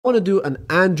want to do an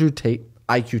Andrew Tate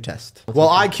IQ test. Well,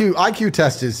 IQ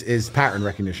test is pattern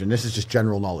recognition. This is just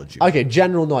general knowledge. Okay,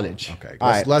 general knowledge. Okay,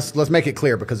 let's make it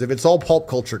clear, because if it's all pulp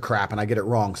culture crap and I get it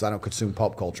wrong because I don't consume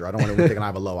pulp culture, I don't want to think I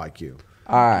have a low IQ.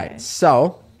 All right.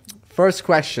 So, first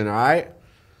question. All right.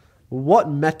 What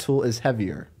metal is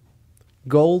heavier,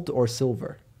 gold or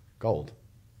silver? Gold.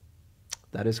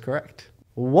 That is correct.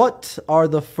 What are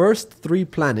the first 3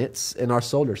 planets in our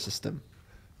solar system?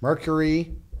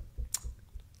 Mercury,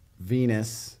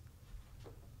 Venus,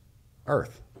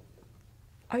 Earth.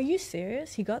 Are you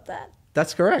serious? He got that?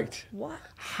 That's correct. What?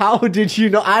 How did you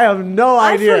know? I have no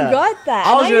idea. I forgot that.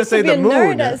 I was going to say the moon.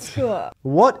 Nerd at school.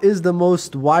 What is the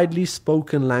most widely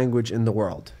spoken language in the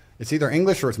world? It's either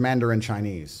English or it's Mandarin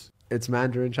Chinese. It's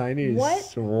Mandarin Chinese.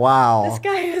 What? Wow. This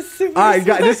guy is super All right,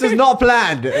 smart. guys, this is not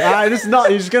planned. All right, this is not.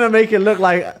 You're just going to make it look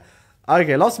like...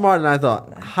 Okay, a lot smarter than I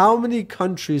thought. How many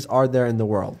countries are there in the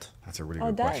world? That's a really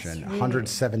good question. Really...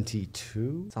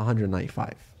 172? It's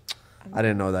 195. I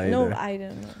didn't know that either. No, I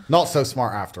didn't know. Not so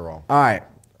smart after all. All right.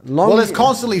 Well, it's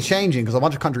constantly changing because a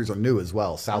bunch of countries are new as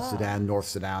well. South Sudan, North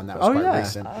Sudan, that was quite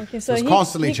recent. Okay, so it's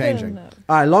constantly changing. All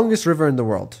right, longest river in the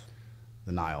world?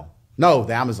 The Nile. No,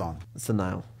 the Amazon. It's the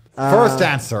Nile. First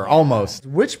answer, almost.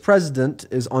 Which president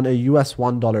is on a US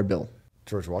 $1 bill?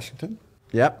 George Washington?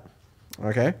 Yep.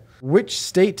 Okay. Which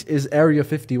state is Area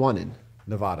 51 in?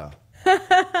 Nevada.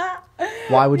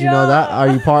 Why would you know that? Are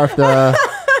you part of the...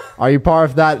 Are you part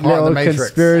of that little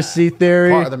conspiracy theory?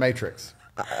 Part of the Matrix.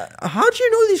 How do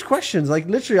you know these questions? Like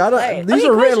literally, I don't. These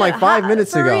are written like 5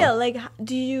 minutes ago. For real, like,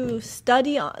 do you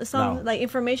study some like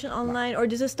information online, or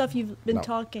is this stuff you've been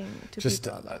talking to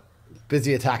people?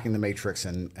 Busy attacking the Matrix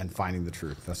and finding the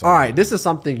truth. That's all right, this is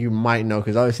something you might know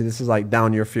because obviously this is like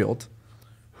down your field.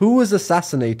 Who was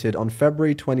assassinated on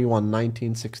February 21,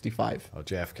 1965? Oh,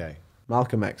 JFK.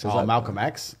 Malcolm X. Malcolm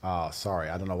X? Oh, sorry.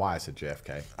 I don't know why I said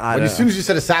JFK. But as soon as you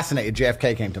said assassinated,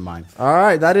 JFK came to mind. All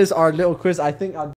right, that is our little quiz. I think